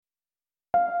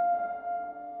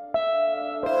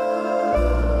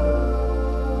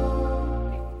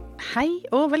Hei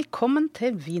og velkommen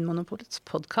til Vinmonopolets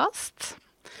podcast.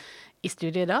 I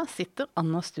studiet I dag sitter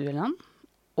Anna Stueland,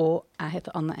 og jeg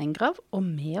heter Anna Engrav, og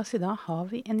med oss I dag har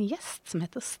vi en gjest som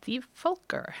heter Steve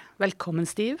Folker. Velkommen,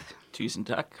 Steve. Tusen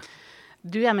takk.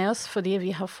 Du med oss fordi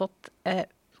vi har fått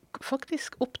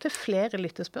faktisk opp til flere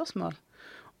lytterspørsmål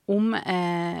om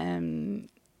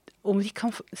vi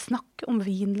kan snakke om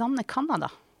vinlandet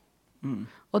Kanada.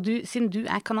 Og siden du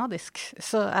kanadisk,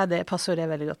 så passer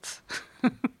det veldig godt.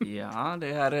 Ja,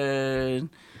 det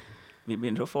vi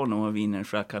begynner å få noen viner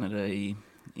fra Kanada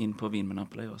inn på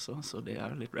Vinmonopolet også, så det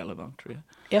litt relevant, tror jeg.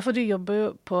 Ja, for du jobber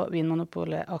jo på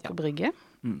Vinmonopolet Aker Brygge,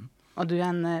 og du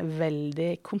en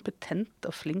veldig kompetent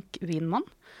og flink vinmann,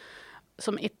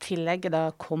 som I tillegg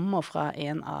da kommer fra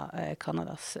en av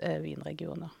Kanadas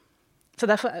vinregioner. Så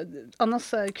derfor, Anders,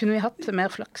 kunne vi hatt mer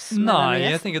flaks? Nei,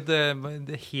 jeg tenker at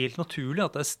det helt naturlig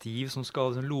at det Steve som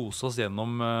skal lose oss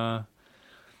gjennom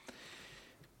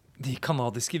de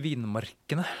kanadiske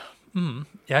vinmarkene.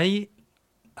 Jeg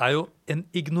jo en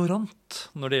ignorant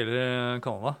når det gjelder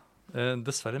Kanada.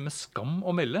 Dessverre med skam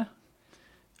å melde.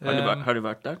 Har du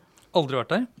vært der? Aldri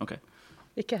vært der. Ok.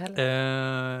 Ikke heller.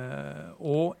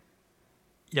 Og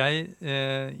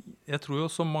jeg tror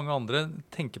jo som mange andre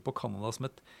tenker på Kanada som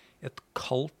et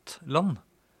kaldt land.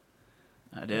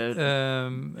 Ja,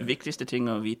 det viktigste ting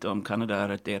å vite om Kanada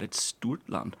at det et stort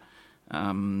land.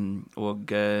 Og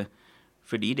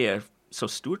fordi det så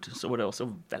stort, så det også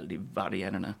veldig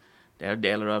varierende. Det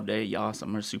deler av det,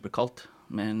 som superkaldt,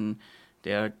 men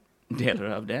det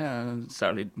deler av det,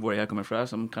 særlig hvor jeg kommer fra,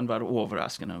 som kan være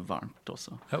overraskende varmt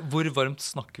også. Ja, hvor varmt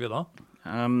snakker vi da?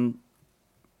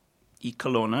 I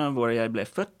Kelowna, hvor jeg ble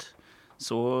født,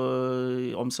 så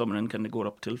om sommeren kan det gå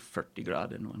opp til 40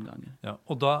 grader noen ganger. Ja,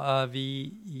 og da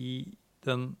vi I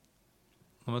den,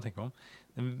 nå må jeg tenke om,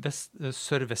 den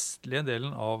sørvestlige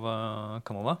delen av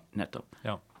Kanada. Nettopp.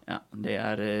 Ja. Ja, det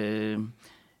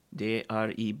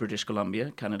I British Columbia.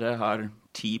 Canada har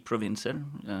 10 provinser,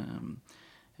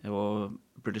 og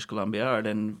British Columbia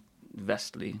den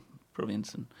vestlige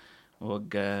provinsen.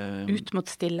 Og, ut mot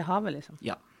Stillehavet, liksom?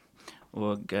 Ja,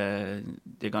 og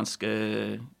det ganske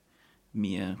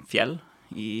mye fjell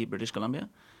I British Columbia,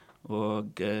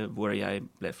 og hvor jeg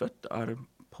ble født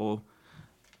på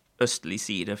østlig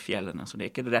side av fjellene, så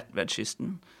det ikke rett ved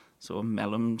kysten, så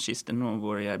mellom kysten og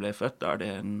hvor jeg ble født det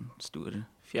en stor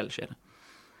fjellskjede.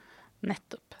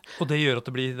 Nettopp. Og det gjør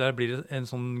at der blir det en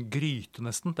sånn gryte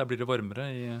nesten, der blir det varmere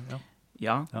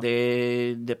Ja,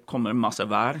 det kommer masse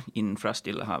vær inn fra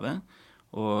Stillehavet,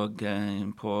 og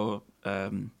på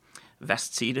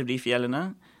vestside av de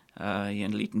fjellene, I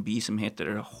en liten by som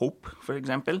heter Hope, for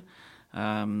eksempel,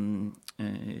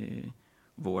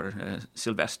 hvor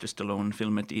Sylvester Stallone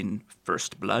filmet inn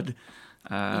First Blood.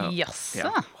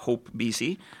 Hope,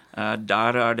 BC.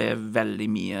 Der det veldig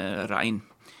mye regn.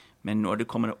 Men når du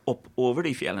kommer opp over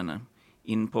de fjellene,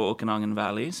 inn på Okanagan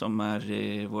Valley, som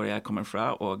hvor jeg kommer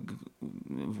fra, og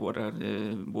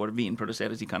hvor vin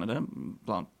produseres I Canada,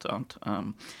 blant annet,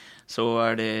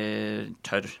 så det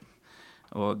tørr.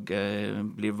 Og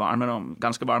blir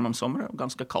ganske varm om sommeren og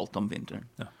ganske kaldt om vinteren.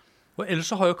 Ja. Og ellers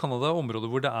så har jo Kanada områder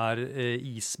hvor det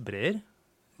isbreer,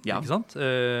 ikke sant?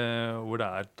 Hvor det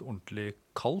et ordentlig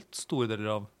kaldt store deler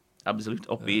av. Absolutt.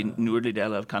 Oppe I nordlig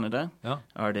del av Kanada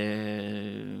det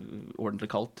ordentlig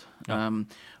kaldt. Ja.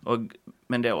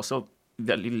 Men det også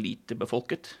veldig lite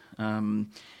befolket.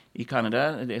 I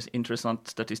Kanada, det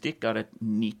interessant statistikk, at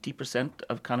 90%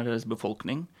 av Kanadas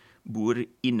befolkning bor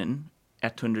innen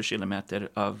 100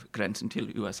 kilometer av grensen til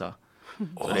USA.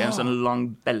 Så det en sånn lang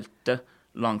belte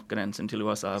langt grensen til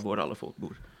USA hvor alle folk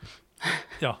bor.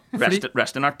 Ja,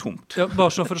 resten tomt. Ja, bare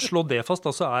så for å slå det fast,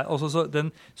 så den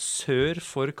sør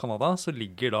for Kanada så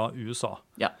ligger da USA.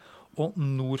 Ja. Og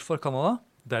nord for Kanada,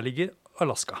 der ligger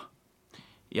Alaska.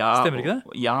 Ja, stemmer ikke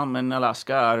det? Ja, men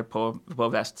Alaska på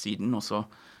vestsiden også.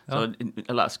 Så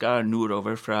Alaska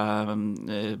nordover fra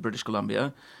British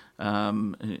Columbia.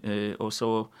 Og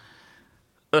så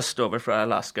østover fra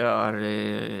Alaska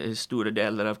store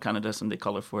deler av Canada som de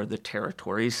kaller for the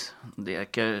territories. Det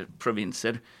ikke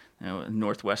provinser.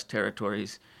 Northwest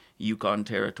Territories, Yukon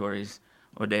Territories,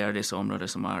 og det disse områder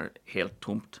som helt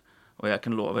tomt. Og jeg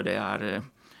kan love det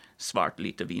svart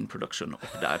lite vinproduksjon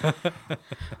opp der.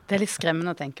 Det litt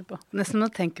skremmende å tenke på. Nesten å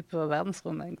tenke på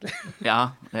verdensrommet, egentlig.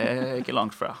 Ja, det ikke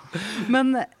langt fra.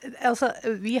 Men altså,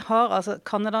 vi har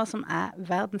Kanada som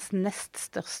verdens nest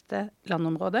største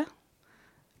landområde.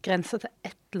 Grenser til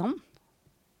ett land.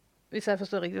 Hvis jeg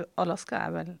forstår riktig, Alaska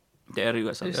vel... Det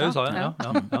USA. Det USA, ja.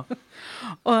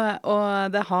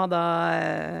 og det har da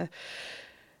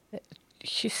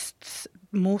kyst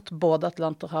mot både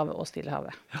Atlanterhavet og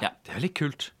Stillehavet. Ja, det litt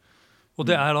kult. Og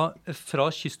det da, fra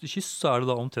kyst til kyst, så det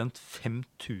da omtrent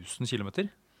 5000 kilometer.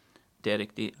 Det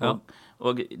riktig. Ja.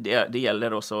 Og det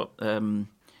gjelder også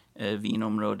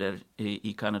vinområder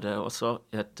i Canada også.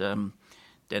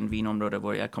 Den vinområdet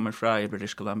hvor jeg kommer fra i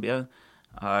British Columbia,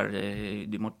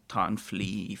 du må ta en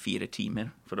fly i 4 timer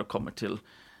for å komme til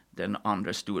den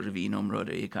andre store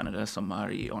vinområdet i Canada, som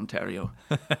i Ontario.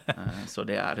 Så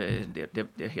det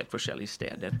helt forskjellige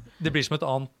steder. Det blir som et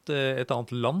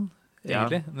annet land,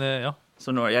 egentlig. Ja.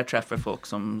 Så når jeg treffer folk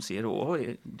som sier,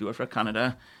 du fra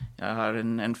Canada, jeg har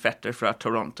en fetter fra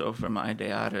Toronto, for meg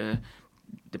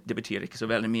det betyr ikke så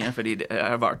veldig mye, fordi jeg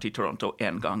har vært i Toronto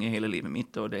 1 gang i hele livet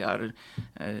mitt, og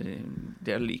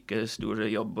det like stor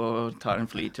jobb å ta en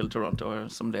fly til Toronto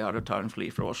som det å ta en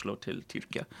fly fra Oslo til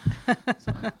Tyrkia.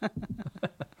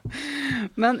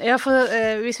 Men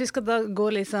hvis vi skal da gå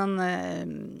litt sånn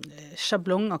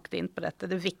sjablongaktig inn på dette,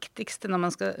 det viktigste når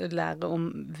man skal lære om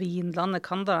vinlandet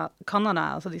Canada,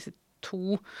 altså disse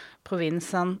 2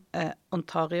 provinsene,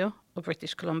 Ontario og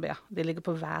British Columbia, de ligger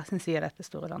på hver sin side av dette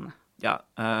store landet. Ja,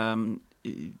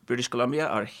 British Columbia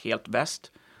helt vest.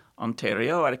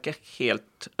 Ontario ikke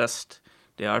helt øst.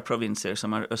 Det provinser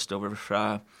som østover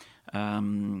fra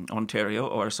Ontario,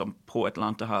 og som på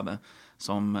Atlanterhavet,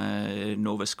 som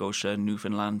Nova Scotia,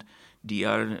 Newfoundland. De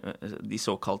de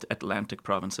såkalt Atlantic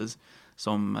provinces,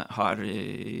 som har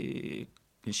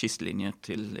kystlinje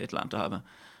til Atlanterhavet.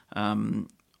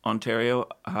 Ontario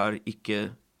har ikke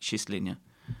kystlinje.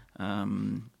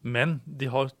 Men de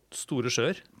har store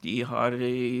sjøer. De har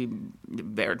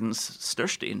verdens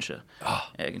største innsjø,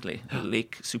 egentlig.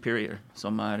 Lake Superior,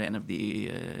 som en av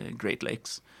de Great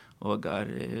Lakes, og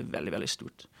veldig, veldig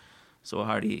stort. Så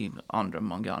har de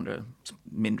mange andre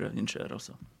mindre innsjøer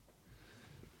også.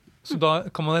 Så da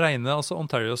kan man regne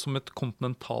Ontario som et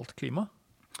kontinentalt klima?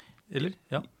 Eller?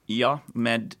 Ja. Ja,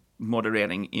 med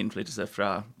moderering innflytelse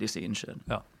fra disse innsjøene.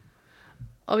 Ja.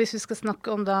 Og hvis vi skal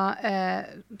snakke om da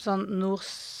sånn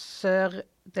nord-sør,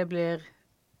 det blir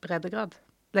breddegrad?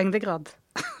 Lengdegrad?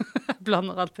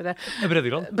 Blander alltid det.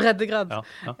 Breddegrad. Breddegrad.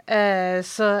 Ja.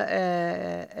 Så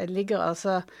ligger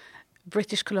altså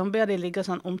British Columbia, de ligger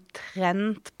sånn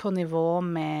omtrent på nivå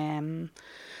med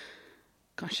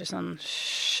kanskje sånn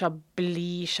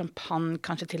Chablis, Champagne,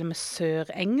 kanskje til og med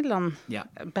Sør-England, Ja.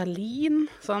 Berlin,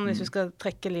 sånn hvis vi skal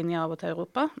trekke linjer over til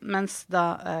Europa, mens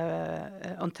da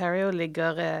Ontario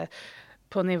ligger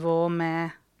på nivå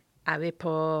med, vi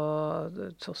på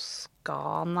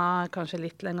Toskana, kanskje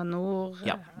litt lenger nord?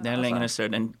 Ja, det lenger sør,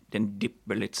 den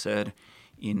dipper litt sør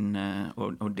inn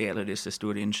og deler disse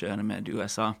store innsjøene med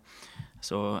USA.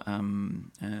 Så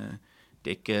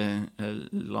det ikke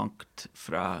langt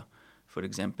fra for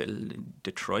eksempel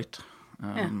Detroit.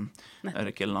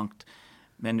 Ikke langt.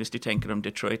 Men hvis du tenker om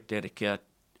Detroit, det ikke et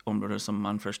område som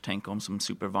man først tenker om som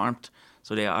supervarmt.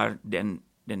 Så det den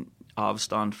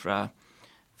avstand fra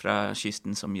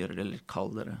kysten som gjør det litt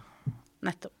kaldere.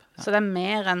 Nettopp. Så det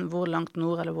mer enn hvor langt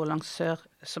nord eller hvor langt sør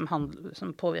som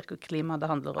påvirker klimaet det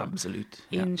handler om. Absolutt.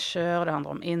 Ja. Innsjøer, det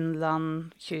handler om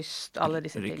innland, kyst, alle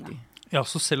disse tingene. Ja,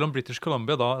 så selv om British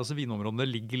Columbia da, altså vinområdene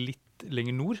ligger litt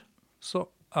lenger nord, så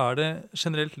det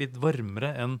generelt litt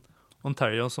varmere enn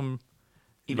Ontario som...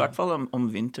 I hvert fall om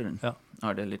vinteren ja.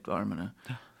 Det litt varmere.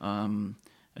 Ja.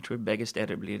 Jeg tror begge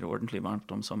steder blir ordentlig varmt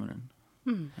om sommeren.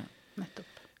 Ja. Nettopp.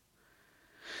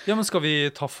 Ja, men skal vi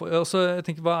jeg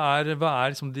tenker, hva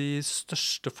liksom de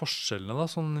største forskjellene da,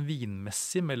 sånn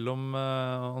vinmessig mellom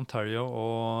Ontario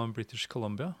og British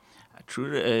Columbia? Jeg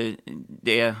tror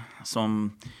det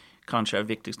som kanskje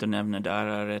viktigst å nevne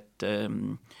der at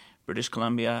British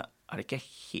Columbia ikke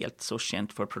helt så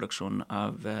kjent for produksjon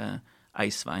av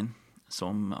eisvein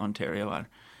som Ontario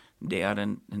Det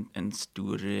en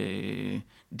stor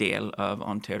del av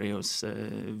Ontarios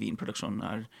vinproduksjon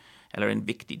eller en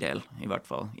viktig del, i hvert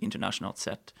fall, internasjonalt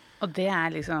sett. Og det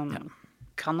liksom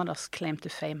Canadas claim to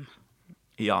fame?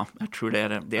 Ja, jeg tror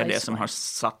det det som har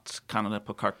satt Canada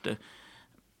på kartet.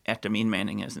 Etter min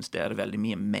mening, jeg synes det veldig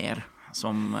mye mer,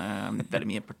 som veldig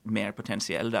mye mer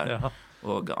potensiell der,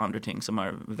 og andre ting som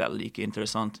veldig ikke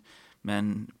interessant.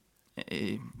 Men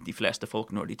de fleste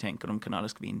folk, når de tenker om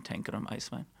kanadisk vin, tenker om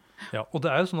eisvein. Ja, og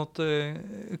det jo sånn at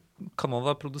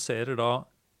Canada produserer da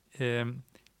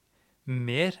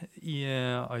mer i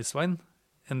eisvein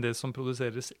enn det som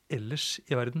produseres ellers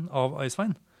i verden av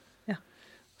eisvein. Ja.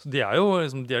 Så de jo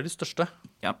liksom, de de største.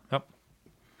 Ja.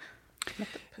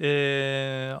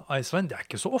 Eisvein, det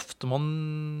ikke så ofte man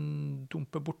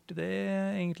dumper bort i det,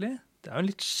 egentlig. Det jo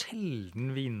en litt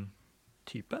sjelden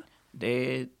vintype.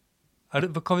 Det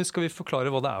skal vi forklare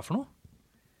hva det for noe?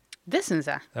 Det synes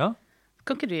jeg. Ja.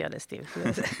 Kan ikke du gjøre det, Steve?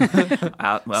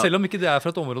 Selv om ikke det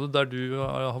fra et område der du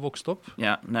har vokst opp?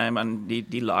 Ja, nei, men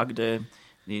de lagde...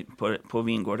 på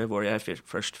vingården hvor jeg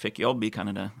først fikk jobb i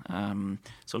Canada,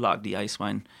 så lagde de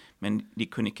eiswein, men de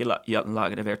kunne ikke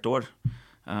lage det hvert år.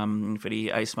 Fordi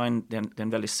eiswein, det er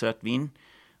en veldig søt vin,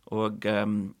 og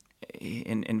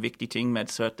en viktig ting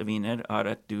med søte viner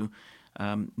at du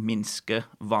minsker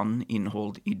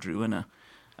vanninnhold i druene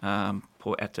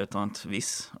på et eller annet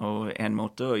vis. Og en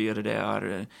måte å gjøre det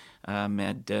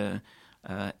med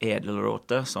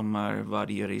edelråte, som hva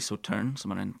de gjør i sauterne,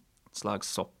 som en slags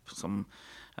sopp som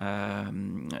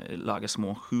lager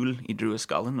små hul i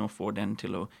drueskallen og får den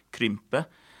til å krympe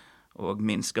og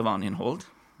minske vanninnhold.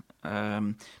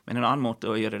 Men en annen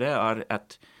måte å gjøre det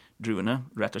at druene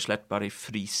rett og slett bare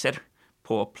fryser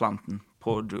på planten,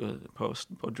 på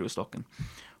druestokken.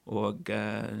 Og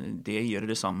det gjør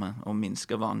det samme, å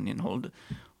minske vanninnhold,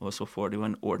 og så får du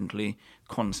en ordentlig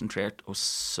konsentrert og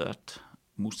søt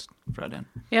mos fra den.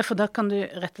 Ja, for da kan du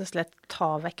rett og slett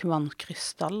ta vekk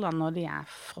vannkrystaller når de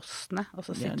frosne, og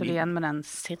så sitter du igjen med den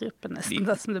sirupen nesten,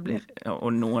 det som det blir. Og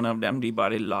noen av dem, de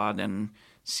bare lar den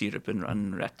sirupen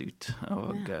renne rett ut.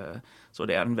 Og, så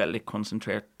det en veldig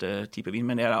konsentrert type vin,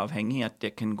 men det avhengig at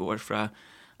det kan gå fra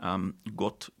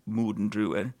godt moden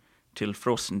druer til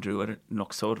frossen druer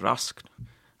nok så raskt,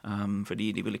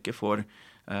 fordi de vil ikke få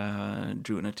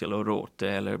druene til å råte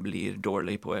eller blir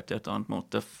dårlig på et eller annet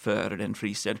måte før den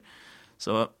fryser.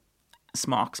 Så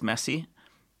smaksmessig,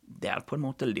 det på en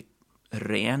måte litt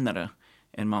renere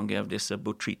enn mange av disse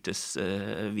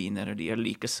botrytis-viner. De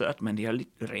like søt, men de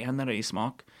litt renere i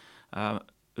smak.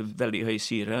 Veldig høy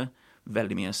syre,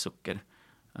 veldig mye sukker,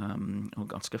 og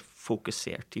ganske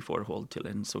fokusert i forhold til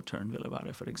en sauterne ville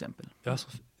være, for eksempel. Ja, så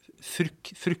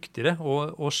fruktigere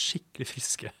og skikkelig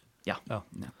friske. Ja,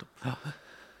 nettopp. Ja.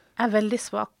 Veldig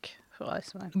svak for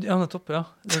eiswein. Ja, nettopp, ja.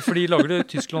 For de lager det i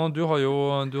Tyskland, og du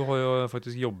har jo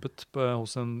faktisk jobbet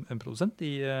hos en produsent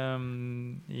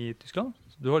i Tyskland.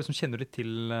 Du har liksom kjenner litt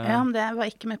til... Ja, men det var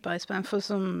ikke med på eiswein, for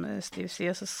som Steve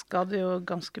sier, så skal det jo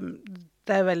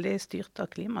det veldig styrt av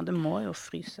klima, det må jo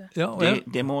fryse. Ja,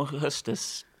 det må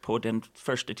høstes på den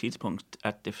første tidspunkt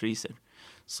at det fryser.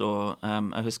 Så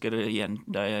jeg husker det igjen,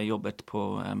 da jeg jobbet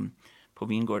på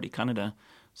vingård i Canada,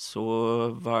 så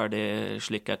var det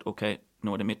slik at, ok,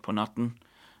 nå det midt på natten,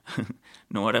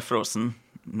 nå det frossen,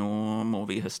 nå må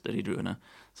vi høste de druene.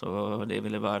 Så det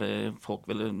ville være,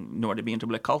 når det begynte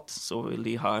å bli kaldt, så vil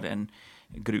de ha en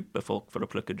gruppe folk for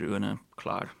å plukke druene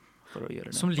klar for å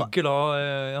gjøre det. Som ligger da,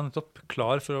 nettopp,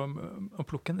 klar for å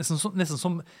plukke, nesten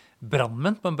som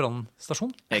brandmenn på en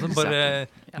brannstasjon.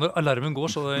 Når alarmen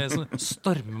går, så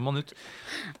stormer man ut.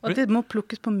 Og det må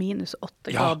plukkes på minus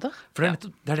 8 grader. Ja, for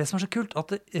det det som så kult,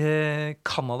 at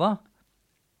Kanada,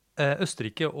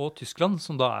 Østerrike og Tyskland,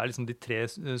 som da liksom de tre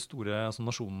store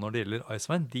nasjonene når det gjelder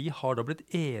eiswein, de har da blitt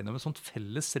enige om et sånt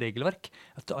felles regelverk,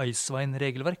 et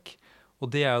eiswein-regelverk. Og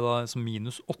det jo da som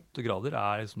minus 8 grader,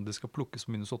 liksom det skal plukkes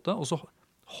på minus 8, og så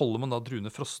holder man da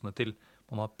druene frosne til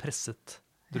man har presset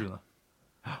druene.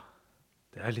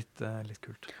 Det litt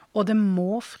kult. Og det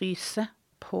må fryse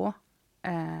på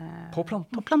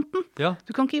planten. På planten. Ja.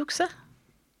 Du kan ikke jukse.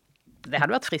 Det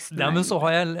hadde vært fristende. Ja, men så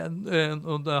har jeg,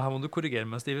 og her må du korrigere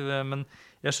meg, Steve, men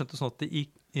jeg skjønte sånn at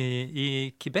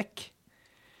i Quebec,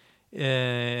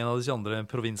 en av disse andre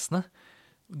provinsene,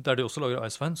 der de også lager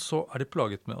eiswein, så de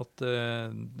plaget med at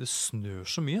det snør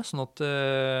så mye, sånn at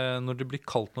når det blir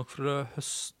kaldt nok for å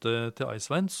høste til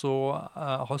eiswein, så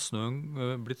har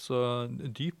snøen blitt så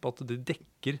dyp at det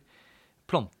dekker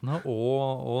plantene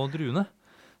og druene.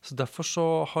 Så derfor så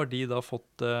har de da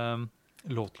fått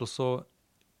lov til å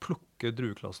plukke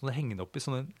drueklassen og henge det opp i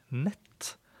sånne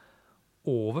nett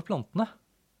over plantene.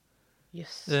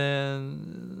 Yes.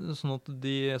 Sånn at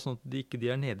de ikke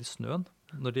nede i snøen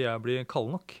når de blir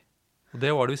kalde nok. Og det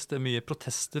var det visst mye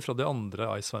protester fra de andre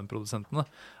eiswein-produsentene,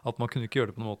 at man kunne ikke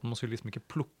gjøre det på den måten. Man skulle liksom ikke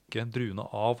plukke druene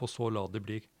av, og så la de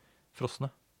bli frosne.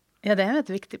 Ja, det jo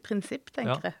et viktig prinsipp,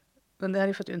 tenker jeg. Men det har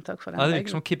de fått unntak for den regelen. Det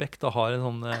virker som Quebec da har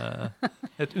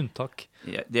et unntak.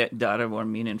 Ja, der var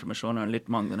min informasjon litt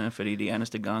manglende, fordi de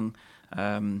eneste gang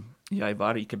jeg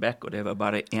var i Quebec, og det var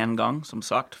bare en gang, som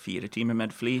sagt, 4 timer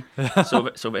med fly, så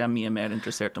var jeg mye mer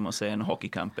interessert om å se en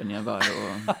hockeykamp enn jeg var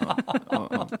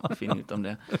å finne ut om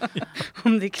det.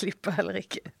 Om de klipper eller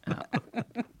ikke.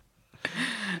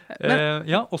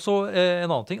 Ja, og så en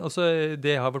annen ting, altså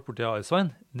det jeg har vært borti av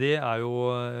eiswein, det jo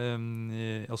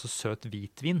altså søt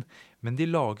hvitvin, men de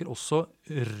lager også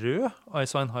rød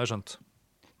eiswein, har jeg skjønt.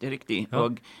 Det riktig,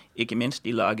 og ikke minst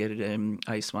de lager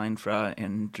eiswein fra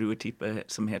en druetype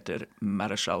som heter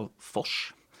Maréchal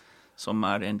Foch, som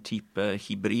en type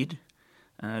hybrid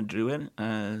druer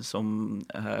som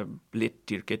har blitt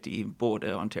dyrket i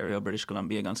både Ontario og British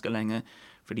Columbia ganske lenge,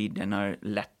 fordi den er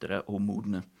lettere å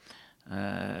modne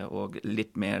og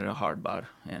litt mer hardbar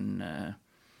enn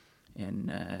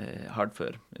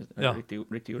hardfør.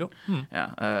 Riktig ord? Ja,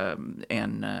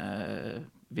 enn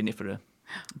vinifere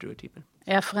druetyper.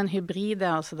 Ja, for en hybrid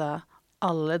altså da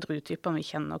alle druetyper vi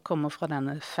kjenner kommer fra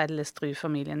denne felles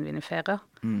druefamilien vinifera.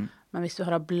 Men hvis du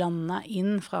har da blandet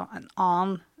inn fra en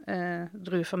annen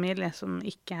druefamilie som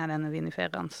ikke er denne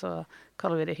viniferaen, så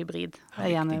kaller vi det hybrid. Det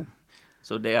er gjerne...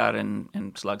 Så det er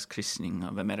en slags krysning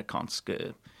av amerikanske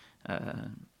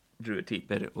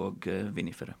druetyper og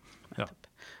vinifere. Ja.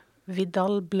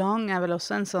 Vidal Blanc er vel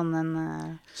også en sånn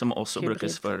som også hybrid.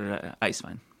 Brukes for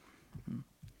eisvein.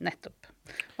 Nettopp.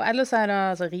 Og ellers er det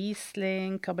altså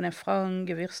Riesling, Cabernet Franc,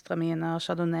 Gewürztraminer,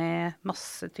 Chardonnay,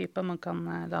 masse typer man kan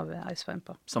lage eisvein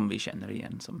på. Som vi kjenner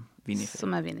igjen som vinifere.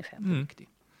 Som er vinifere. Riktig.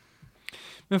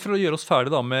 Men for å gjøre oss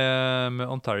ferdig da med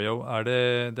Ontario,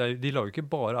 de lager ikke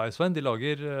bare eisvein, de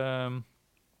lager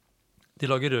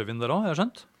rødvin der også, jeg har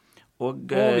skjønt? Og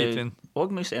hvitvin. Og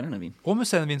musserende vin. Og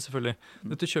musserende vin, selvfølgelig.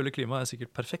 Dette kjølige klimaet er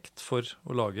sikkert perfekt for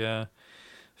å lage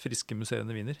friske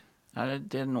musserende viner. Ja,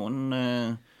 det er noen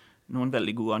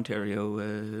veldig gode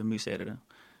Ontario-muserere.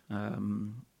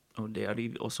 Og det har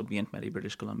de også begynt med i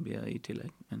British Columbia i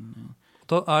tillegg.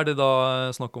 Da er det da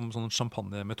snakk om sånn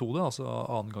champagne-metode, altså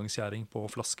annengangsgjæring på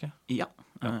flaske? Ja.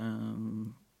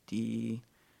 De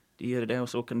gjør det, og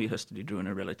så kan de høste de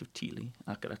druene relativt tidlig,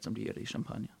 akkurat som de gjør det i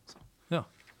champagne. Ja.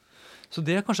 Så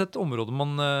det er kanskje et område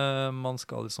man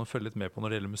skal liksom følge litt med på når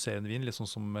det gjelder musserende vin, litt sånn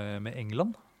som med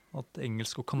England? At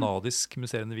engelsk og kanadisk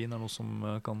musserende vin er noe som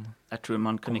kan... Jeg tror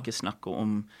man kan ikke snakke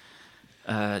om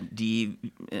de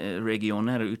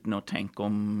regioner uten å tenke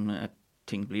om at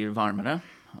ting blir varmere,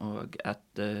 og at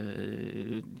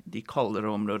de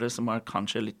kaldere områder som er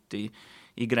kanskje litt i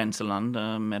grenseland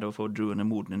med å få druene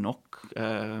modne nok,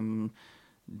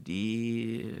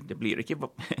 det blir ikke,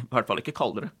 i hvert fall ikke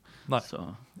kaldere. Nei. Så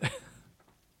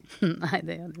Nei,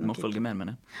 det gjør det nok må følge med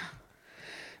det.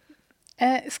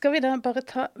 Skal vi da bare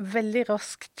ta veldig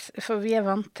raskt, for vi er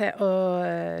vant til å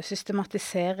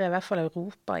systematisere i hvert fall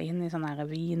Europa inn i sånne her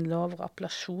vinlover og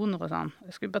appellasjoner og sånn.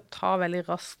 Skal vi bare ta veldig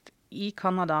raskt, i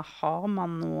Canada har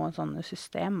man noen sånne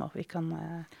systemer vi kan...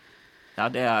 Ja,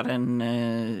 det er en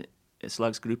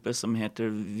slags gruppe som heter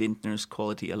Vintners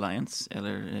Quality Alliance,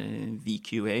 eller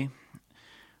VQA.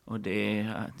 Og de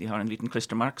har en liten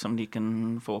klistremerk som de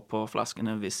kan få på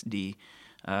flaskene hvis de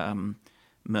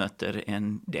møter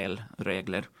en del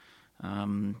regler.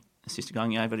 Siste gang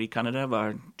jeg var i Canada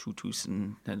var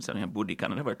 2000, jeg bodde i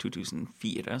Canada var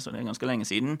 2004, så det er ganske lenge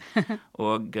siden.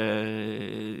 Og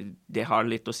det har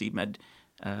litt å si med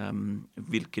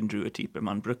hvilken druetyper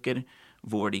man bruker,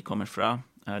 hvor de kommer fra.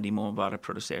 De må være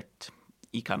produsert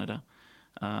i Canada,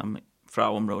 fra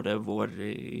området hvor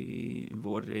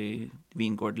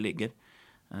vingård ligger.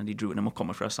 De druene må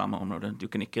komme fra samme område. Du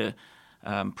kan ikke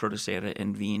produsere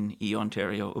en vin i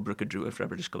Ontario og bruke druer fra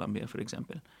British Columbia, for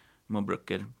eksempel. Du må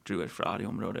bruke druer fra det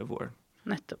området hvor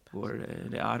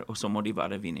det er, og så må de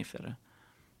være vinifere.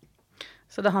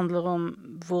 Så det handler om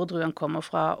hvor druen kommer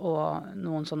fra, og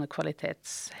noen sånne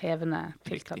kvalitetshevende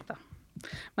tiltak da.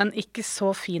 Men ikke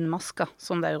så finmaska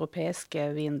som det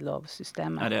europeiske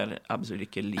vinlovsystemet. Nei, det er absolutt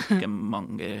ikke like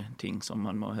mange ting som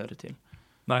man må høre til.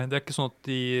 Nei, det er ikke sånn at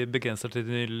de begrenser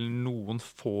til noen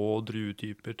få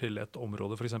druetyper til et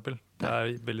område, for eksempel. Det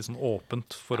er veldig sånn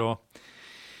åpent for å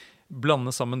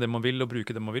blande sammen det man vil og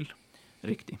bruke det man vil.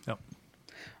 Riktig. Ja.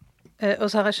 Og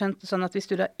så har jeg skjønt sånn at hvis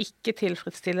du da ikke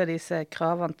tilfredsstiller disse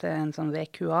kravene til en sånn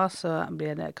VQA, så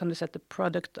kan du sette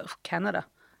Product of Canada,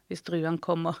 hvis druen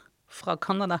kommer fra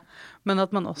Canada. Men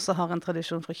at man også har en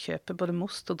tradisjon for å kjøpe både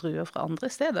most og druer fra andre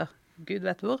steder. Gud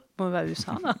vet hvor, må være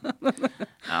USA da.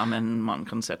 Ja, men man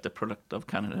kan sette Product of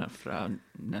Canada fra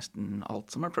nesten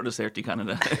alt som er produsert i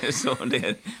Canada, så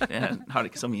det har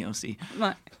ikke så mye å si.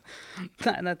 Nei,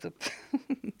 nettopp.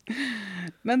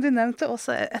 Men du nevnte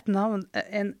også et navn,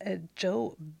 en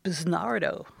Joe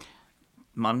Busnardo.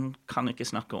 Man kan ikke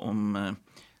snakke om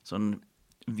sånn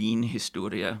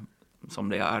vinhistorie som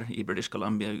det er i British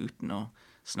Columbia uten å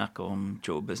snakke om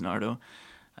Joe Busnardo.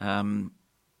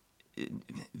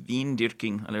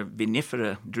 Vindyrking, eller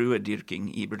vinifere druedyrking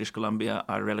i British Columbia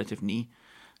er relativt ny.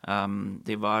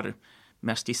 Det var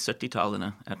mest i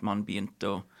 70-tallene at man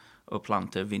begynte å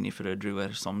plante vinifere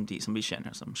druer som de som vi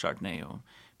kjenner, som Chardonnay og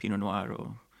Pinot Noir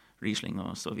og Riesling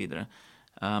og så videre.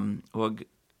 Og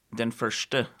den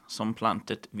første som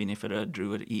plantet vinifere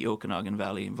druer i Okanagan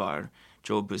Valley var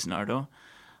Joe Busnardo.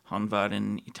 Han var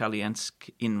en italiensk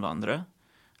innvandrer.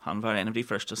 Han var en av de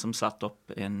første som satte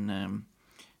opp en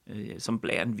som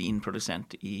ble en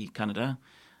vinprodusent i Canada,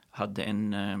 hadde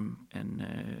en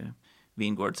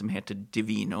vingård som heter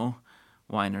Divino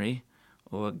Winery,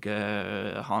 og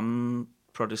han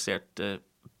produserte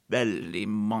veldig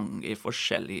mange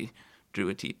forskjellige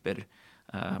druetyper,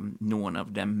 noen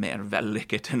av dem mer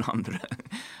vellykket enn andre.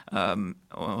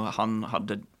 Og han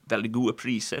hadde veldig gode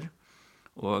priser,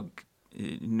 og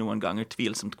noen ganger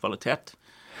tvilsomt kvalitet.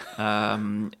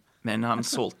 Men han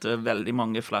solgte veldig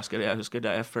mange flasker. Jeg husker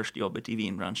da jeg først jobbet i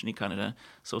vinbransjen i Canada,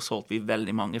 så solgte vi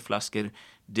veldig mange flasker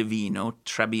Divino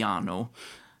Trebbiano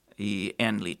i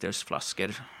 1 liters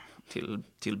flasker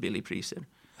til billige priser.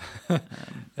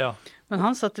 Ja. Men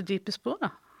han satte dype spor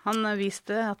da. Han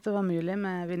viste at det var mulig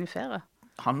med vinifera.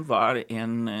 Han var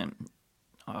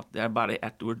det bare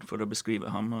ett ord for å beskrive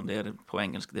ham, og det på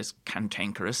engelsk, det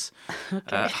cantankerous.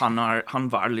 Okay. Han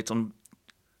var litt sånn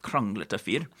kranglete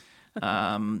fyr,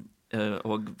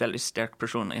 og veldig sterk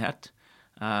personlighet.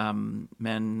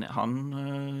 Men han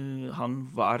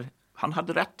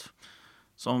hadde rett,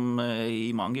 som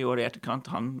i mange år i etterkant,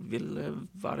 han ville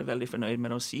være veldig fornøyd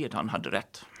med å si at han hadde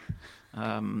rett.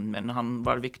 Men han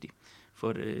var viktig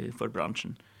for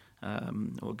bransjen.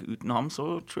 Og uten ham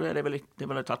så tror jeg det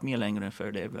ville tatt mye lengre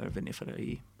før det var vinifera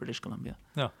i British Columbia.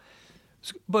 Ja.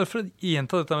 Bare for å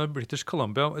gjenta dette med British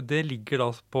Columbia, det ligger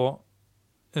da på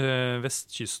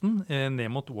vestkysten, ned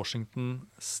mot Washington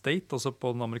State, altså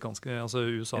på den amerikanske, altså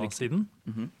USA-siden.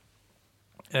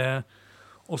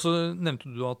 Og så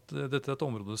nevnte du at dette er et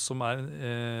område som er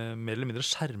mer eller mindre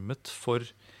skjermet for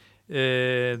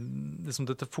liksom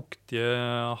dette fuktige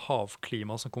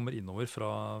havklimaet som kommer innover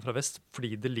fra vest,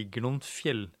 fordi det ligger noen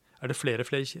fjell. Er det flere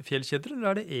fjellkjeder, eller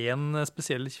er det en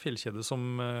spesiell fjellkjede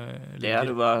som ligger? Det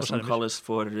er hva som kalles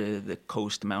for the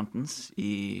Coast Mountains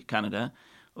i Canada.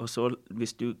 Og så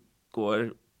hvis du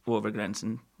går over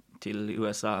grensen til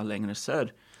USA lenger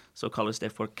sør, så kalles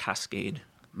det for Cascade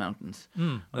Mountains.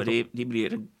 Og de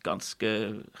blir ganske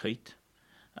høyt,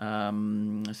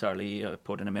 særlig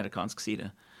på den amerikanske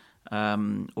siden.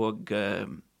 Og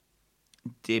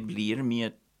det blir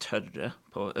mye tørre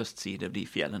på østsiden av de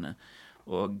fjellene,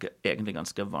 og egentlig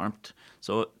ganske varmt.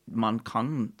 Så man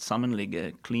kan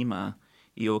sammenligge klima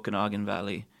i Okanagan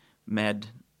Valley med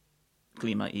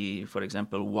klima i for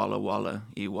eksempel Walla Walla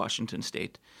i Washington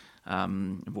State,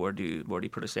 hvor de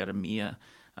produserer mye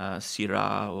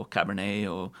Syrah og Cabernet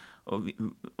og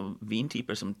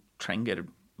vintyper som trenger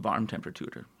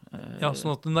varmtemperaturer. Ja,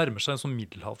 sånn at det nærmer seg en sånn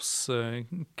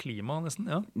middelhavsklima nesten,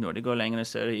 ja. Når det går lenger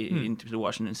så inn til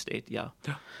Washington State, ja.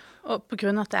 Og på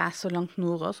grunn av at det er så langt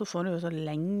nord, så får du jo så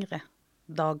lengre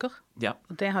dager. Ja.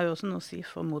 Og det har jo også noe å si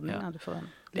for modningen. Ja.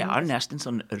 Det er nesten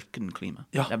sånn ørkenklima.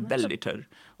 Ja. Det er veldig tørr.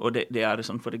 Og det er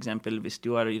sånn, for eksempel, hvis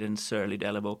du er i den sørlige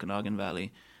delen av Okanagan Valley,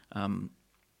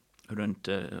 rundt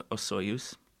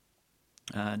Osoyoos,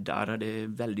 der er det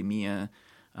veldig mye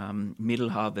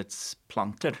middelhavets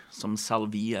planter, som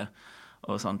salvie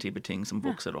og sånne type ting som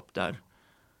vokser opp der.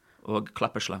 Og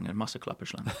klapperslanger, masse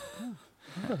klapperslanger.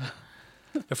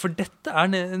 Ja, for dette er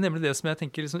nemlig det som jeg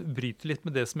tenker liksom, bryter litt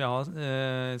med det som jeg har,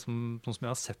 som jeg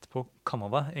har sett på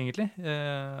Canada, egentlig.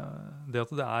 Det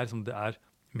at det er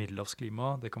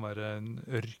middelhavsklima, det kan være en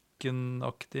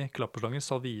ørkenaktig klapperslanger,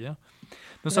 salvie.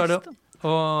 Men så er det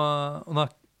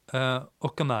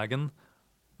Okanagan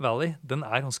Valley, den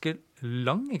er ganske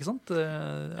lang, ikke sant?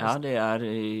 Ja, det er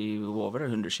over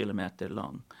 100 kilometer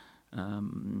lang,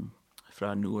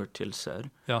 fra nord til sør.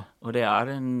 Ja. Og det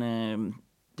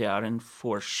er en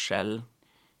forskjell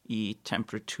i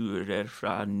temperaturer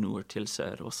fra nord til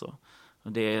sør også.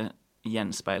 Og det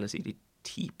gjenspeiles i de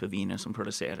type viner som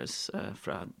produseres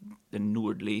fra den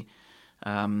nordlige.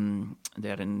 Det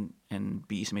er en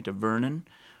by som heter Vernon,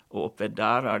 og oppe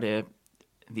der er det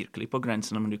virkelig på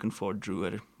grensen om du kan få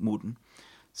druer moden.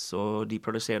 Så de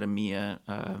produserer mye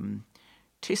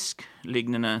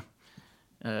tysk-lignende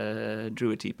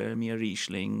druetyper, mye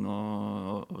Riesling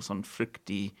og sånn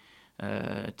fruktig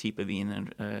type viner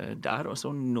der. Og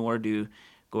så når du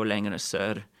går lenger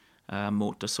sør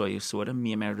mot Osoyoos, så er det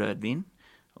mye mer rødvin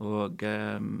og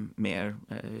mer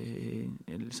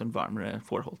sånn varmere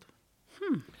forhold.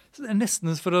 Så det er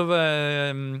nesten for å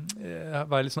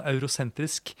være litt sånn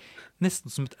eurosentrisk,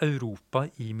 nesten som et Europa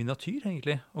i miniatyr,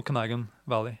 egentlig, Okanagan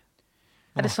Valley.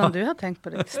 Er det sånn du har tenkt på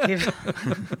det, Steve?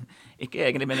 Ikke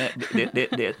egentlig, men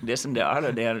det som det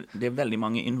er veldig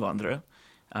mange innvandrere.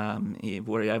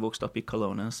 Hvor jeg vokste opp i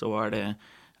Kelowna, så er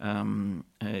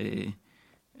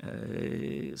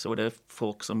det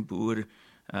folk som bor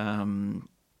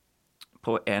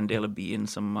på en del av byen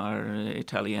som er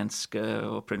italienske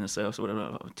opprinnelse, og så er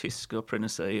det tyske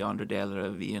opprinnelse i andre deler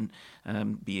av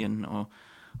byen.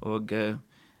 Og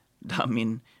da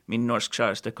min norsk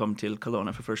kjæreste kom til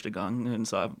Kelowna for første gang, hun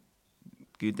sa,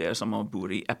 Gud, det som å bo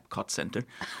i Epcot Center.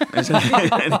 Det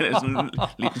sånn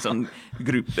liten sånn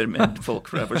grupper med folk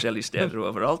fra forskjellige steder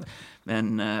overalt.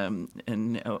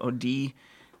 Og de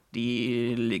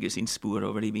ligger sin spor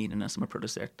over de vinene som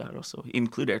produsert der også,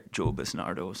 inkludert Joe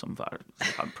Besnardo, som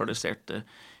han produserte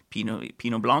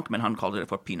Pinot Blanc, men han kaller det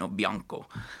for Pinot Bianco.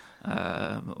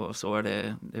 Og så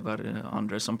det var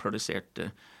andre som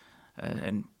produserte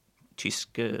en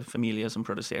tysk familie som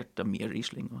produserte mye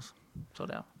Riesling også. Så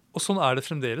det Og sånn det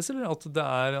fremdeles, eller at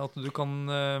du kan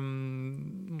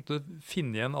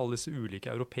finne igjen alle disse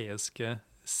ulike europeiske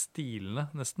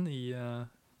stilene nesten i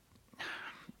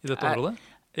dette området?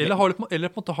 Eller på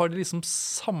en måte har de liksom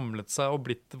samlet seg og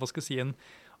blitt, hva skal jeg si, en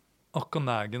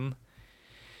Okanagan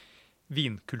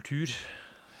vinkultur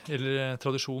eller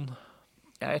tradisjon?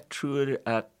 Jeg tror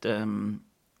at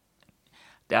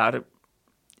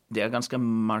det ganske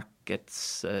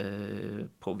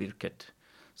markedspåvirket.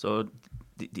 Så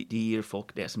de gir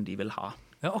folk det som de vil ha.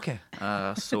 Ja, ok.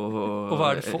 Og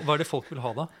hva det folk vil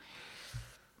ha da?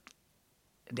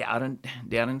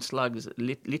 Det en slags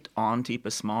litt annen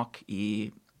type smak i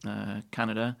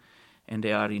Canada enn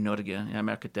det i Norge. Jeg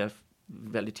merket det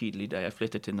veldig tydelig da jeg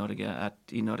flyttet til Norge, at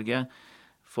i Norge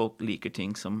folk liker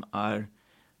ting som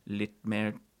litt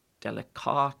mer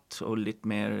delikat og litt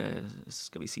mer,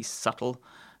 skal vi si, subtle,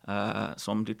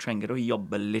 som du trenger å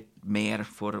jobbe litt mer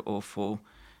for å få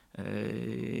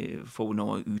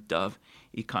noe ut av.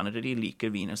 I Canada de liker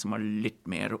viner som litt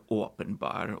mer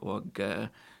åpenbar og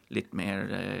litt mer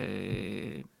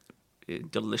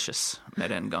delicious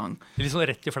med en gang. Litt sånn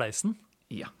rett i fleisen?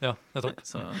 Ja. Nettopp.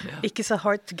 Ikke så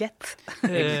hard to get.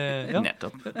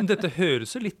 Nettopp. Dette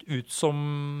høres jo litt ut som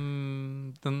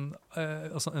en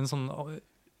sånn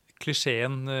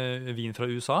klisjeen vin fra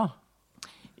USA.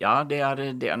 Ja, det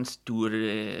en stor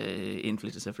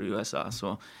innflytelse fra USA.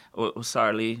 Så, og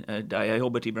særlig da jeg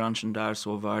jobbet i bransjen der,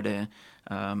 så var det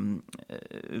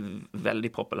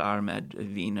veldig populær med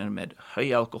viner med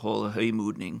høy alkohol og høy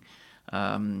modning.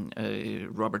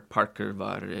 Robert Parker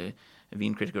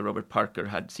vinkritiker Robert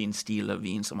Parker hadde sin stil av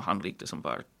vin som han likte, som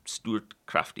var stort,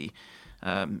 kraftig.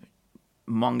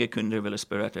 Mange kunder ville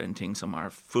spørre etter en ting som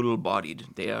full-bodied.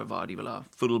 Det hva de vil ha,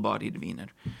 full-bodied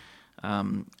viner.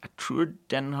 Jeg tror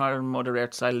den har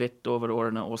moderert seg litt over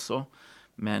årene også,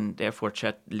 men det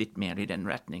fortsatt litt mer i den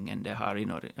retning enn det her i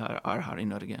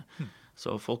Norge.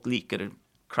 Så folk liker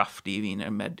kraftige viner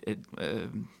med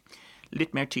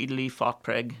litt mer tydelig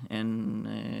fatpreg enn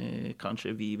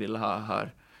kanskje vi vil ha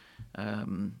her.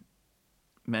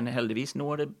 Men heldigvis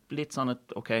nå det blitt sånn at,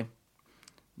 ok,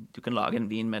 du kan lage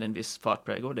en vin med en viss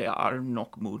fatpreg, og det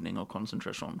nok modning og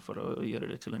konsentrasjon for å gjøre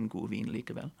det til en god vin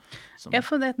likevel. Ja,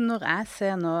 for det når jeg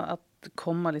ser nå at det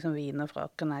kommer liksom viner fra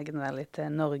Okanagan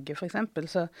til Norge for eksempel,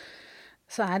 så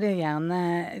det gjerne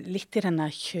litt i den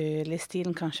der kjølige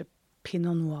stilen, kanskje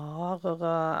Pinot Noir, og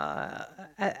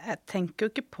jeg tenker jo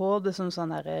ikke på det som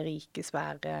sånn der rike,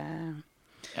 svære...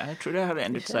 Ja, jeg tror det har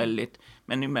endret seg litt,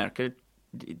 men du merker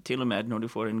til og med når du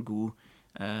får en god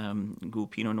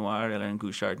Pinot Noir eller en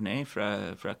god Chardonnay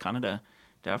fra Canada,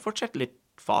 det fortsatt litt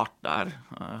fat der.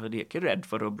 De ikke redd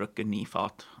for å bruke 9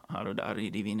 fat her og der i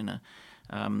de vinene.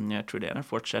 Jeg tror det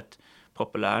fortsatt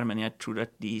populær, men jeg tror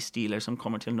at de stiler som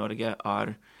kommer til Norge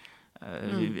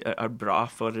bra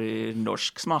for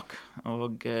norsk smak.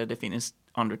 Og det finnes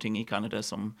andre ting i Canada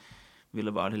som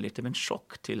ville være litt av en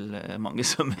sjokk til mange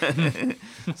som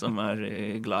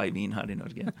glad i vin her i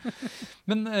Norge.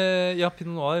 Men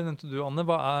Pinot Noir nevnte du, Anne.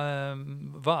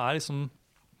 Hva liksom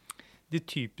de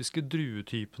typiske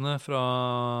druetypene fra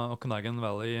Okanagan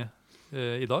Valley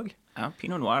i dag? Ja,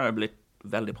 Pinot Noir blitt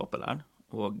veldig populær,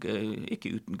 og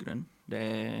ikke uten grunn.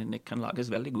 Det kan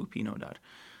lages veldig god pinot der.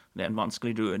 Det en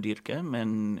vanskelig drue å dyrke,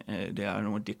 men det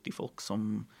noen dyktige folk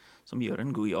som gjør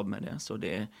en god jobb med det, så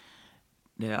det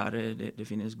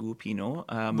finnes god pinot.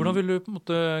 Hvordan vil du på en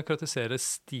måte karakterisere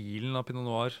stilen av Pinot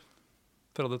Noir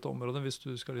fra dette området, hvis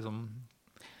du skal liksom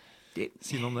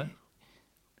si noe om det?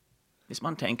 Hvis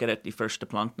man tenker at de første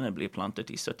plantene blir plantet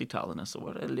i 70-tallene, så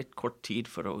var det litt kort tid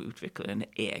for å utvikle en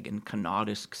egen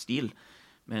kanadisk stil.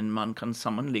 Men man kan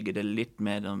sammenligge det litt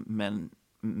med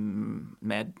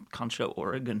kanskje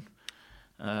Oregon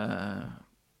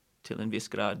til en viss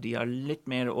grad. De litt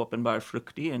mer åpenbart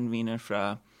fruktige enn viner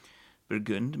fra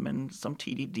Burgund, men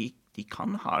samtidig de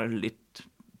kan ha litt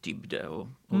dybde og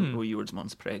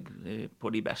jordsmonnspreg på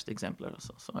de beste eksempler.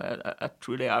 Så jeg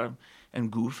tror det en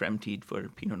god fremtid for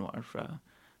Pinot Noir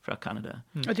fra Canada.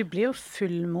 Og de blir jo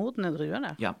fullmodne druer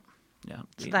der. Ja.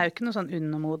 Så det jo ikke noe sånn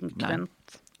undermodent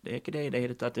grønt. Det ikke det i det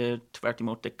hele tatt. Tvert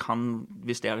imot, det kan,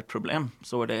 hvis det et problem,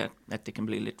 så det at det kan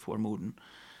bli litt for moden.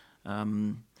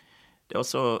 Det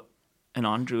også en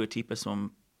annen druetype som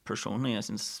personlig jeg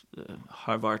synes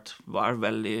var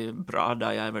veldig bra da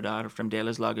jeg var der,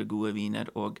 fremdeles lager gode viner,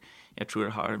 og jeg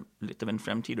tror har litt av en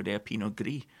fremtid, og det Pinot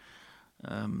Gris.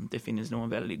 Det finnes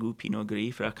noen veldig god Pinot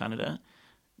Gris fra Canada.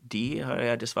 De har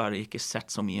jeg dessverre ikke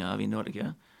sett så mye av i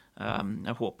Norge.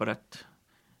 Jeg håper at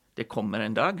det kommer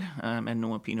en dag med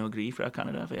noen Pinot Gris fra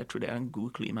Canada, for jeg tror det en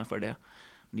god klima for det.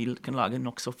 De kan lage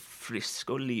nok så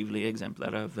friske og livlige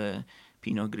eksempler av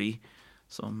Pinot Gris,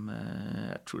 som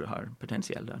jeg tror har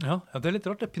potensiell der. Ja, det litt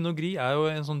rart. Pinot Gris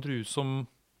jo en sånn drue som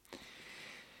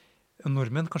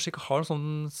nordmenn kanskje ikke har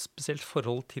sånn spesielt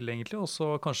forhold til egentlig, og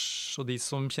de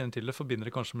som kjenner til det forbinder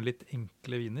det kanskje med litt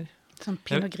enkle viner. Sånn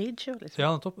Pinot Grigio, liksom. Ja,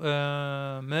 nettopp.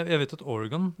 Men jeg vet at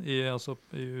Oregon i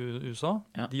USA,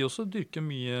 de også dyrker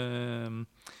mye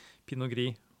Pinot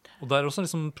Gris. Og der også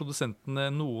liksom produsentene,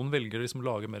 noen velger liksom å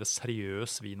lage mer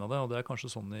seriøs vin av det, og det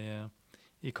kanskje sånn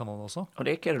i Canada også. Og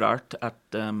det ikke rart at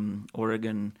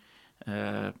Oregon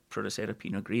produserer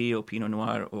Pinot Gris og Pinot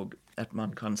Noir, og at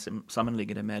man kan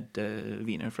sammenligge det med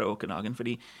viner fra Okanagan,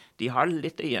 fordi de har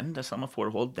litt igjen det samme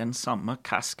forhold, den samme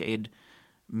Cascade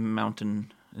Mountain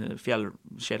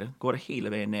fjellskjede går hele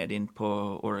veien ned inn på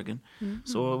Oregon.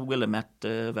 Så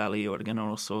Willamette Valley i Oregon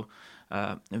også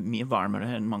mye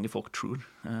varmere enn mange folk tror.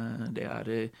 Og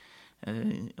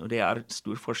det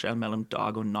stor forskjell mellom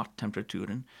dag- og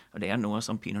natt-temperaturen, og det noe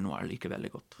som Pinot Noir liker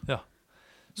veldig godt. Ja.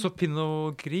 Så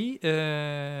Pinot Gris,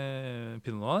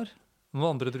 Pinot Noir,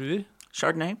 noen andre druer?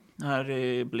 Chardonnay har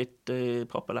blitt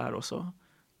populær også.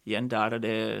 Igjen der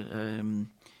det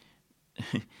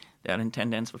det en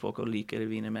tendens for folk å like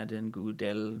viner med en god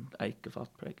del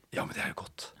eikefatpreg. Ja, men det jo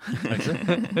godt.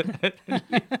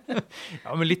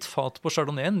 Ja, men litt fat på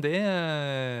Chardonnayen,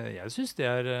 jeg synes det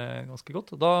ganske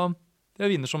godt. Det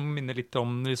viner som minner litt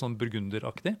om litt sånn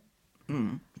burgunderaktig.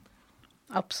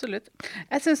 Absolutt.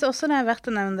 Jeg synes også det verdt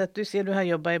å nevne at du sier du har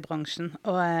jobbet i bransjen,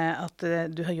 og at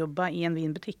du har jobbet i en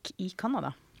vinbutikk i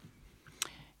Canada.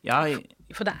 Ja.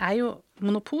 For det jo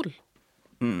monopol.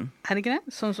 Det ikke det?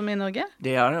 Sånn som i Norge?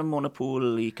 Det en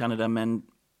monopol i Canada, men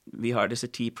vi har disse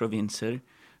 10 provinser,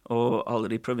 og alle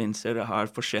de provinser har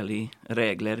forskjellige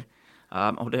regler.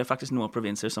 Og det faktisk noen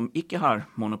provinser som ikke har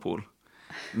monopol.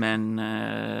 Men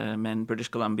British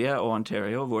Columbia og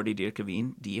Ontario, hvor de dyrker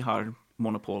vin, de har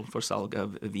monopol for salg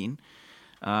av vin.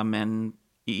 Men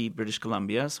i British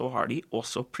Columbia så har de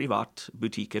også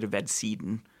privatbutikker ved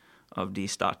siden av de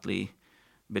statlige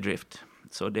bedrift.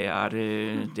 Så det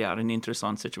en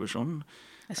interessant situasjon.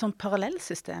 Et sånn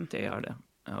parallellsystem. Det det.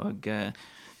 Og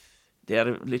det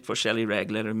litt forskjellige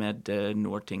regler med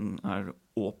når ting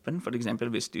åpen. For eksempel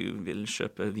hvis du vil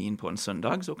kjøpe vin på en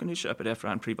søndag, så kan du kjøpe det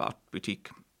fra en privat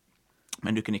butikk.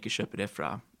 Men du kan ikke kjøpe det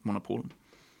fra monopolen.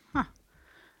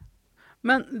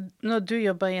 Men når du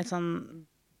jobber i en sånn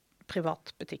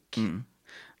privat butikk,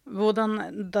 hvordan,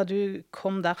 da du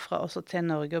kom derfra også til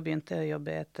Norge og begynte å jobbe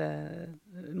i et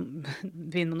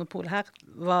vinmonopol her,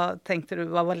 hva tenkte du,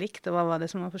 hva var likt, og hva var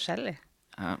det som var forskjellig?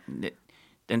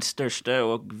 Den største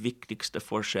og viktigste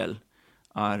forskjell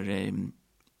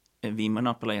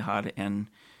vinmonopolet har en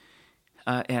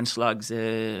slags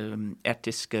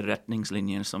etiske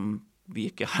retningslinjer som vi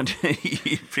ikke hadde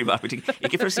i privatbutikk.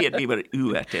 Ikke for å si at vi var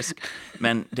uetisk,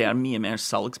 men det mye mer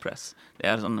salgspress. Det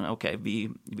sånn, ok,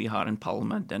 vi har en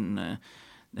palme, den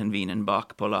vinen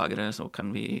bak på lageret, så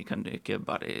kan du ikke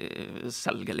bare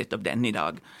selge litt av den i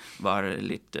dag. Var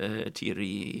litt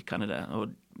tyri i Canada.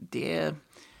 Og det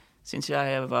synes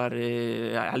jeg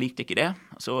jeg likte ikke det.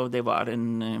 Så det var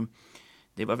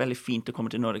veldig fint å komme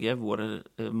til Norge, hvor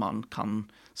man kan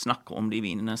snakke om de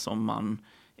vinene som man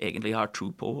egentlig har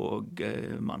tro på, og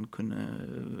man kunne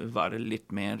være litt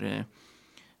mer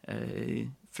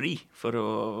fri for å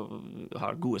ha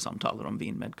gode samtaler om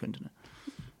vin med kundene.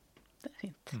 Det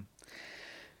fint.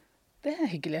 Det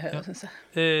hyggelig å høre, synes jeg.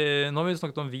 Nå har vi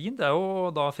snakket om vin. Det jo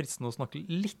da fristende å snakke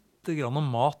litt grann om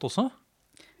mat også.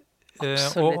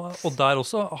 Absolutt. Og der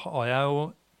også har jeg jo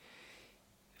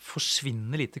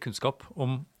forsvinnende lite kunnskap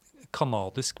om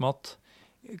kanadisk mat.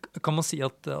 Kan man si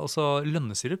at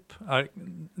lønnesirup,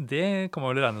 det kan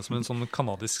man vel regne som en sånn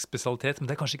kanadisk spesialitet, men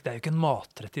det jo ikke en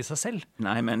matrett i seg selv.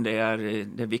 Nei, men det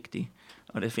det viktig,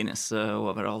 og det finnes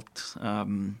overalt.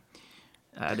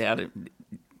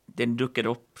 Den dukker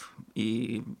opp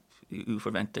i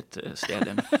uforventet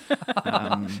steder.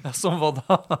 Som hva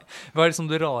da? Hva liksom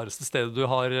det rareste stedet du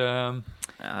har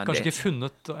kanskje ikke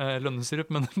funnet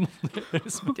lønnesirup, men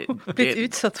blitt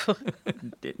utsatt for?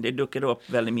 Det dukker opp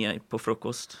veldig mye på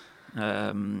frokost,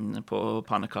 på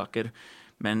pannekaker,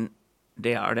 men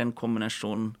det en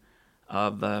kombinasjon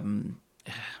av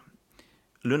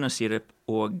lønnesirup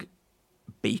og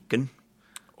bacon,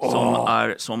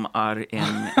 som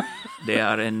en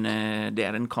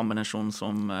kombinasjon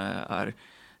som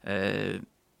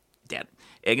det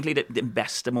egentlig det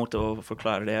beste måte å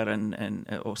forklare det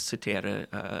å sitere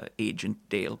Agent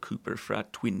Dale Cooper fra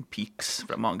Twin Peaks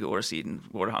fra mange år siden,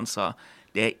 hvor han sa,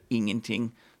 det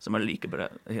ingenting som like bra.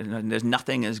 There's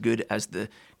nothing as good as the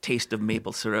taste of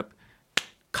maple syrup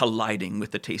colliding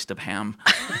with the taste of ham.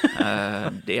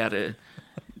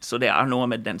 Så det noe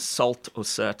med den salt og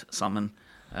søt sammen.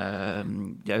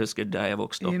 Jeg husker da jeg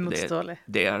vokste opp,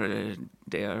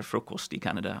 det frokost i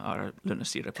Canada,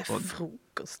 lønnesirup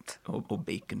og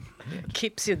bacon.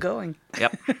 Keeps you going. Ja,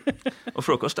 og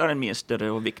frokost en mye større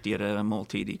og viktigere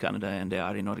måltid i Canada enn det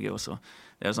i Norge også.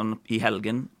 Det sånn i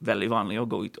helgen veldig vanlig å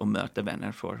gå ut og møte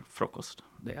venner for frokost.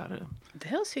 Det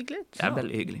høres hyggelig ut. Det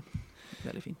veldig hyggelig.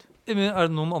 Veldig fint. Men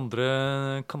det noen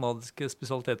andre kanadiske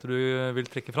spesialiteter du vil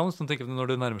trekke fram, som tenker du når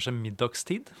det nærmer seg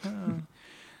middagstid?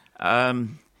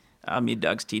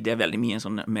 Middagstid, det veldig mye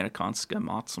sånn amerikansk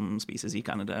mat som spises i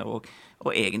Canada, og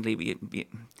egentlig vi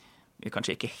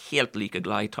kanskje ikke helt like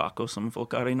glad i taco som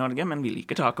folk i Norge, men vi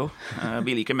liker taco.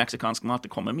 Vi liker meksikansk mat, det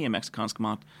kommer mye meksikansk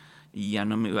mat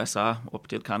gjennom USA opp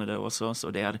til Canada også,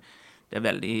 så det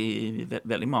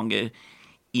veldig mange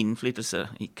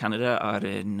innflytelser. I Canada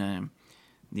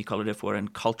de kaller det for en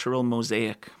cultural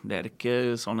mosaic. Det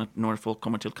ikke sånn at når folk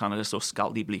kommer til Canada, så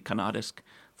skal de bli kanadisk.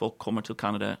 Folk kommer til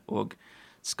Canada og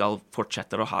skal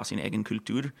fortsette å ha sin egen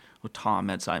kultur og ta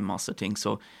med seg masse ting.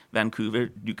 Så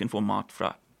Vancouver, du kan få mat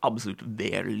fra absolutt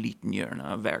hver liten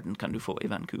hjørne av verden kan du få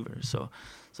i Vancouver. Så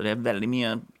det veldig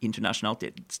mye internasjonalt.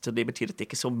 Så det betyr at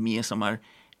det ikke så mye som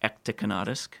ekte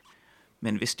kanadisk.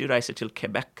 Men hvis du reiser til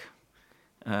Quebec,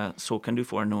 så kan du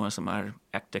få noe som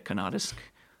ekte kanadisk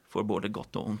for både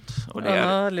godt og ondt. Og det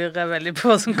nå lurer jeg veldig på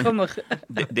hva som kommer.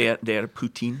 det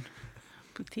poutine.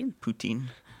 Poutine?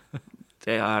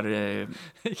 Det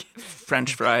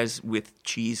French fries with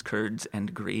cheese curds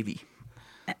and gravy.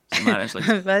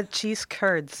 Hva cheese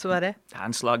curds, hva det? Det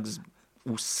en slags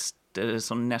ost,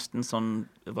 sånn, nesten sånn,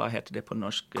 hva heter det på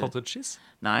norsk? Cottage cheese?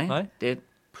 Nei, det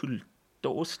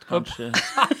pulteost, kanskje.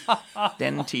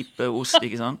 Den type ost,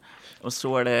 ikke sant? Og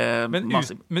så det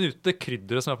masse... Men ute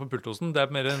krydderet som på pulteosten, det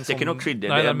mer en sånn... Det ikke noe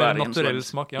krydder, nei, det bare mer naturell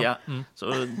smak, ja.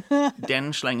 Så den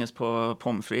slenges på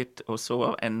pommes frites, og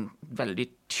så en veldig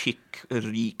tykk,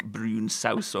 rik, brun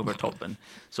saus over toppen.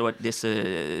 Så at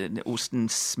osten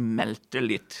smelter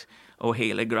litt, og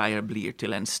hele greia blir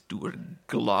til en stor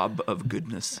glob of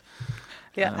goodness.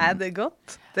 Ja, det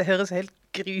godt? Det høres helt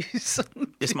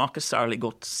grusomt. Det smaker særlig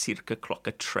godt cirka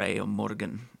 3:00 om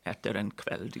morgenen etter en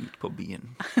kveld ut på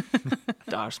byen.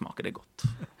 Der smaker det godt.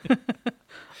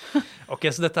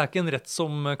 Ok, så dette ikke en rett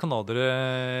som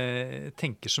kanadere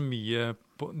tenker så mye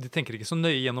på. De tenker ikke så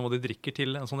nøye gjennom hva de drikker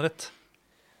til en sånn rett?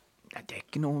 Nei, det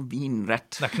ikke noe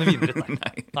vinrett. Det ikke noe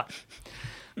vinrett, nei.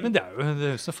 Men det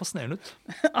høres så fascinerende ut.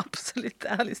 Absolutt,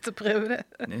 jeg har lyst til å prøve det.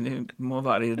 Det må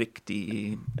være i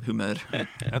riktig humør.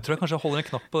 Jeg tror jeg kanskje holder en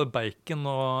knapp på bacon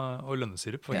og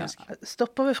lønnesirup, faktisk. Ja,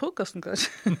 stopper ved frokosten, kanskje.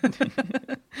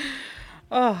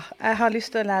 Jeg har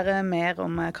lyst til å lære mer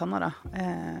om Canada.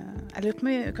 Jeg lurer på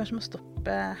om vi kanskje må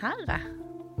stoppe her.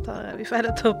 Vi får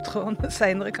heller ta opp trådene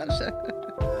senere, kanskje.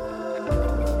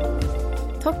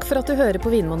 Takk for at du hører på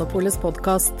Vinmonopolets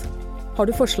podcast. Har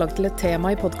du forslag til et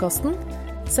tema i podcasten?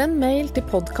 Send mail til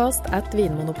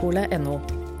podcast@vinmonopolet.no.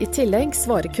 I tillegg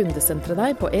svarer kundesenteret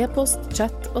deg på e-post,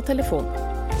 chat og telefon.